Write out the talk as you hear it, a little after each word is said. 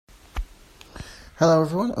Hello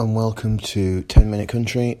everyone and welcome to 10 Minute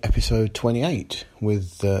Country episode 28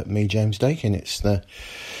 with me, James Dakin. It's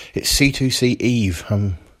C2C Eve.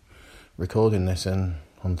 I'm recording this on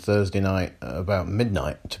Thursday night about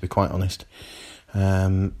midnight, to be quite honest,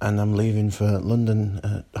 and I'm leaving for London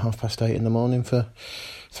at 8:30 in the morning for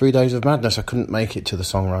 3 days of madness. I couldn't make it to the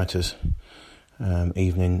songwriters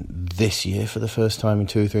evening this year for the first time in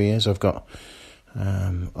 2 or 3 years. I've got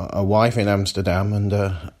a wife in Amsterdam and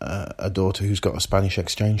a daughter who's got a Spanish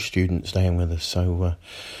exchange student staying with us. So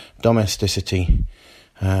domesticity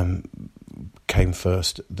came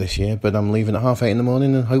first this year, but I'm leaving at 8:30 in the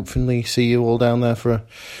morning and hopefully see you all down there for a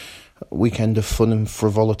weekend of fun and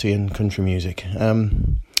frivolity and country music.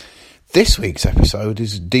 This week's episode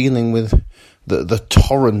is dealing with the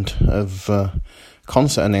torrent of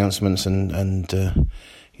concert announcements and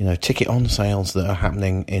ticket on sales that are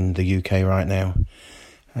happening in the UK right now.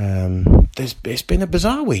 It's been a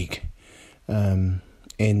bizarre week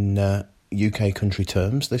in UK country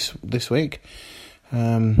terms this week.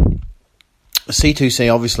 C2C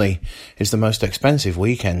obviously is the most expensive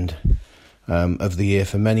weekend of the year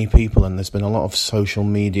for many people, and there's been a lot of social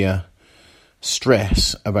media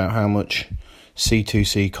stress about how much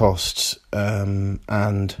C2C costs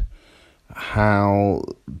and how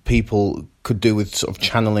people could do with sort of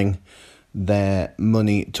channeling their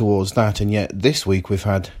money towards that. And yet this week we've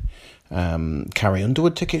had Carrie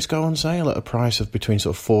Underwood tickets go on sale at a price of between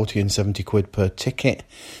sort of 40 and 70 quid per ticket,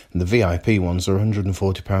 and the VIP ones are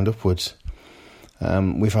 £140 upwards.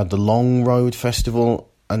 We've had the Long Road Festival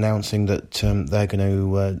announcing that they're going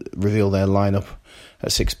to reveal their lineup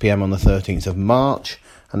at 6 p.m. on the 13th of March,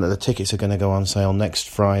 and that the tickets are going to go on sale next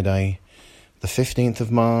Friday, the 15th of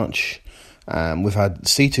March. We've had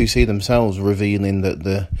C2C themselves revealing that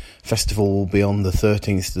the festival will be on the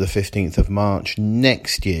 13th to the 15th of March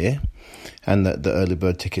next year, and that the early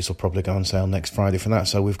bird tickets will probably go on sale next Friday for that.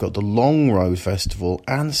 So we've got the Long Road Festival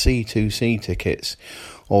and C2C tickets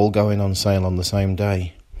all going on sale on the same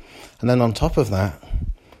day. And then on top of that,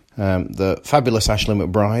 the fabulous Ashley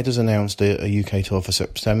McBryde has announced a UK tour for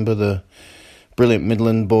September. The brilliant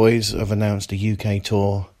Midland Boys have announced a UK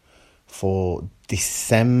tour for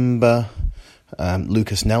December.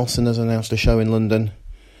 Lucas Nelson has announced a show in London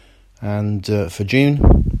and for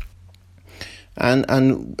June,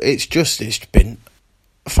 and it's been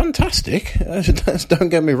fantastic. Don't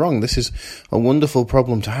get me wrong, this is a wonderful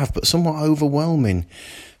problem to have, but somewhat overwhelming.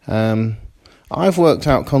 I've worked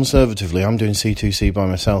out conservatively, I'm doing C2C by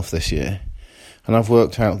myself this year, and I've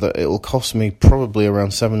worked out that it will cost me probably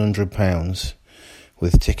around £700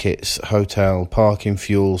 with tickets, hotel, parking,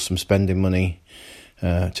 fuel, some spending money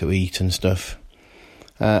to eat and stuff.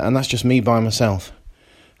 And that's just me by myself.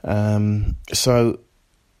 So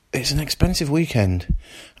it's an expensive weekend.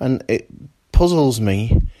 And it puzzles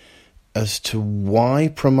me as to why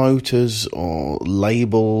promoters or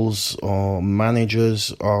labels or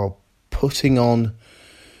managers are putting on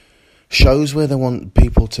shows where they want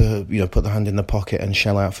people to, put their hand in the pocket and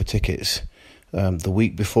shell out for tickets the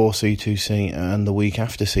week before C2C and the week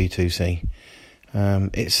after C2C.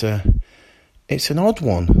 It's an odd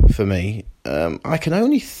one for me. I can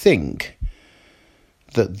only think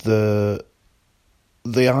that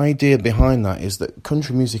the idea behind that is that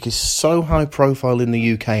country music is so high profile in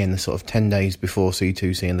the UK in the sort of 10 days before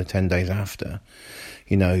C2C and the 10 days after.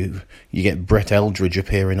 You get Brett Eldridge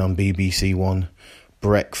appearing on BBC One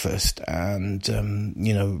Breakfast, and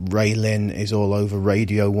Ray Lynn is all over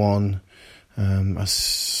Radio 1. I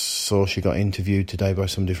saw she got interviewed today by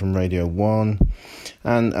somebody from Radio 1,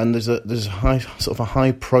 and there's a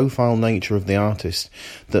high profile nature of the artist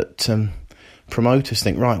that promoters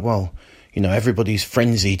think, right, well, everybody's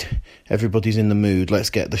frenzied, everybody's in the mood, let's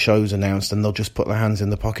get the shows announced, and they'll just put their hands in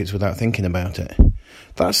the pockets without thinking about it.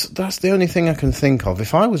 That's the only thing I can think of.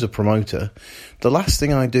 If I was a promoter, the last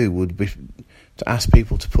thing I do would be to ask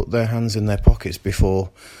people to put their hands in their pockets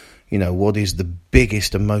before what is the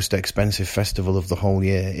biggest and most expensive festival of the whole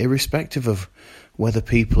year, irrespective of whether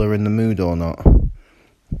people are in the mood or not.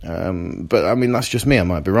 But I mean, that's just me, I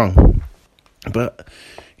might be wrong. But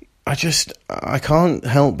I can't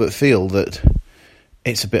help but feel that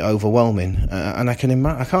it's a bit overwhelming. And I can't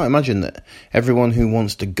imagine that everyone who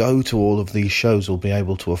wants to go to all of these shows will be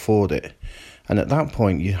able to afford it. And at that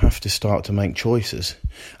point, you have to start to make choices.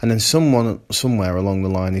 And then someone somewhere along the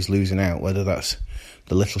line is losing out, whether that's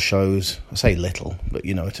the little shows, I say little, but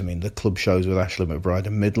you know what I mean, the club shows with Ashley McBryde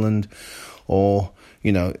and Midland, or,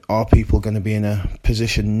 are people going to be in a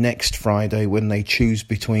position next Friday when they choose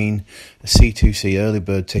between a C2C early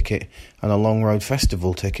bird ticket and a Long Road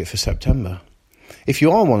Festival ticket for September? If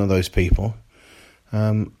you are one of those people,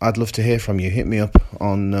 I'd love to hear from you. Hit me up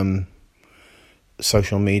on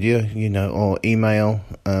social media, or email.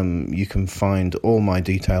 You can find all my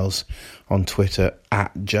details on Twitter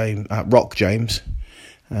at Rock James.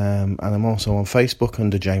 And I'm also on Facebook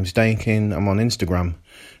under James Dakin. I'm on Instagram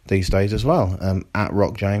these days as well, at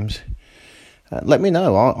Rock James. Let me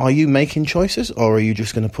know, are you making choices, or are you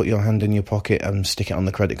just going to put your hand in your pocket and stick it on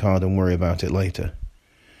the credit card and worry about it later?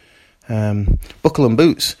 Buckle and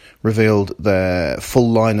Boots revealed their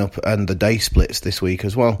full lineup and the day splits this week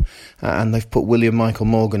as well, and they've put William Michael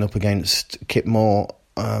Morgan up against Kip Moore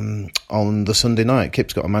on the Sunday night.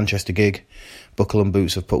 Kip's got a Manchester gig. Buckle and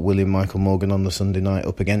Boots have put William Michael Morgan on the Sunday night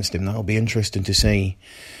up against him. That'll be interesting to see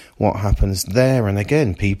what happens there, and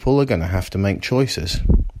again, people are going to have to make choices.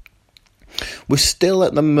 We're still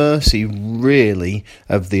at the mercy, really,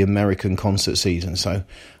 of the American concert season. So,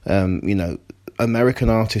 American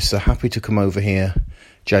artists are happy to come over here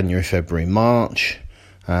January, February, March,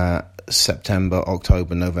 September,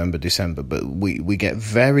 October, November, December. But we get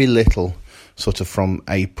very little sort of from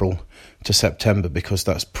April to September, because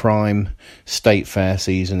that's prime state fair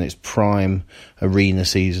season, it's prime arena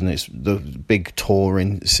season, it's the big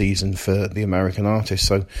touring season for the American artists.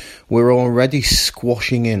 So we're already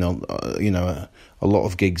squashing in on, a lot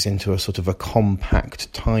of gigs into a sort of a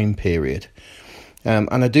compact time period. And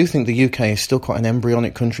I do think the UK is still quite an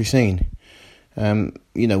embryonic country scene.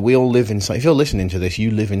 We all live inside. If you're listening to this,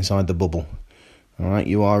 you live inside the bubble. All right,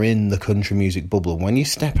 you are in the country music bubble. When you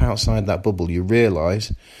step outside that bubble, you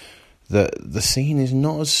realise that the scene is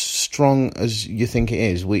not as strong as you think it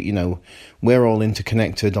is. We're all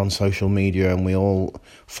interconnected on social media, and we all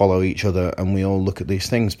follow each other, and we all look at these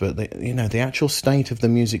things. But the actual state of the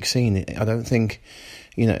music scene, I don't think,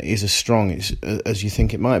 is as strong as you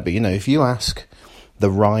think it might be. If you ask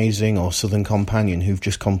The Rising or Southern Companion, who've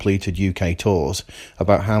just completed UK tours,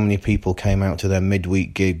 about how many people came out to their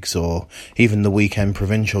midweek gigs or even the weekend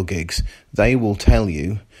provincial gigs, they will tell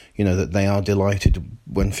you, that they are delighted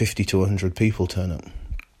when 50 to 100 people turn up.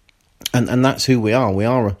 And that's who we are. We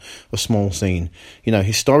are a small scene.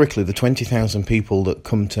 Historically, the 20,000 people that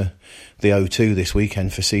come to the O2 this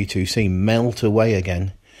weekend for C2C melt away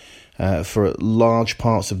again for large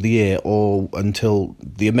parts of the year, or until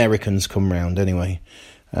the Americans come round anyway.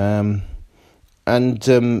 I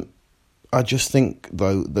just think,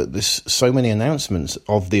 though, that there's so many announcements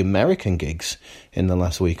of the American gigs in the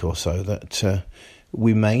last week or so that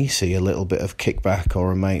we may see a little bit of kickback,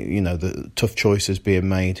 or the tough choices being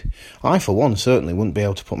made. I, for one, certainly wouldn't be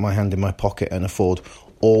able to put my hand in my pocket and afford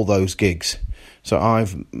all those gigs. So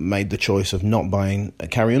I've made the choice of not buying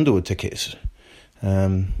Carrie Underwood tickets,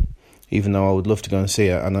 even though I would love to go and see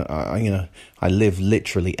her. And I live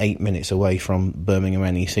literally 8 minutes away from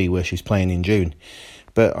Birmingham NEC, where she's playing in June.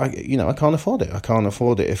 But I can't afford it. I can't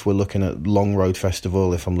afford it if we're looking at Long Road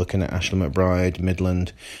Festival, if I'm looking at Ashley McBryde,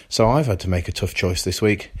 Midland. So I've had to make a tough choice this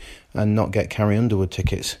week and not get Carrie Underwood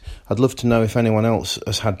tickets. I'd love to know if anyone else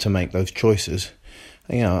has had to make those choices,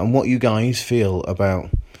 and what you guys feel about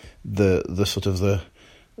the sort of the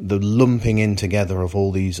lumping in together of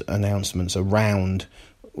all these announcements around,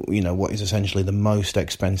 what is essentially the most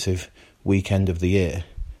expensive weekend of the year.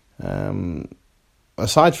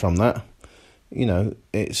 Aside from that,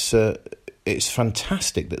 it's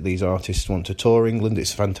fantastic that these artists want to tour England.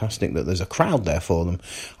 It's fantastic that there's a crowd there for them.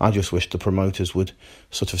 I just wish the promoters would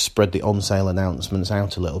sort of spread the on-sale announcements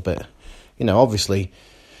out a little bit. Obviously,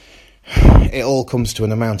 it all comes to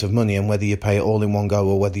an amount of money, and whether you pay it all in one go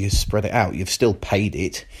or whether you spread it out, you've still paid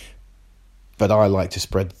it. But I like to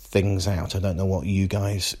spread things out. I don't know what you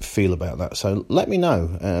guys feel about that. So let me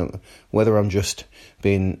know whether I'm just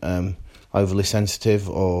being overly sensitive,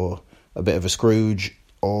 or a bit of a Scrooge,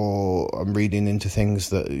 or I'm reading into things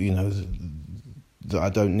that that I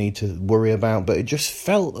don't need to worry about. But it just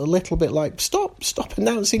felt a little bit like stop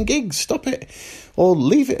announcing gigs, stop it, or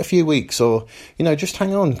leave it a few weeks, or just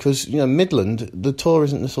hang on, because Midland, the tour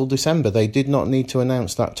isn't until December. They did not need to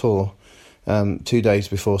announce that tour 2 days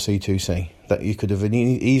before C2C. That you could have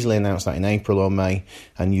easily announced that in April or May,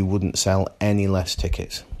 and you wouldn't sell any less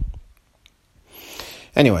tickets.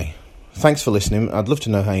 Anyway, thanks for listening. I'd love to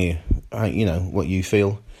know how what you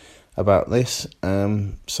feel about this.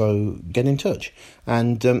 So get in touch,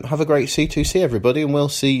 and have a great C2C, everybody, and we'll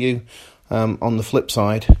see you on the flip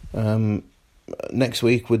side next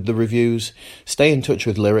week with the reviews. Stay in touch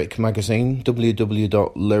with Lyric Magazine,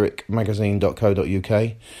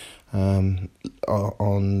 www.lyricmagazine.co.uk. On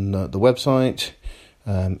the website,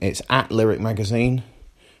 it's at Lyric Magazine.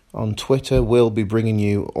 On Twitter, we'll be bringing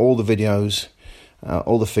you all the videos,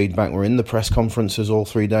 all the feedback. We're in the press conferences all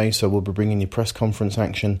 3 days, so we'll be bringing you press conference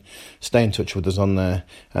action. Stay in touch with us on there,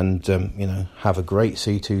 and have a great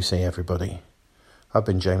C2C, everybody. I've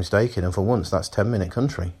been James Dakin, and for once that's 10-minute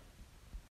country.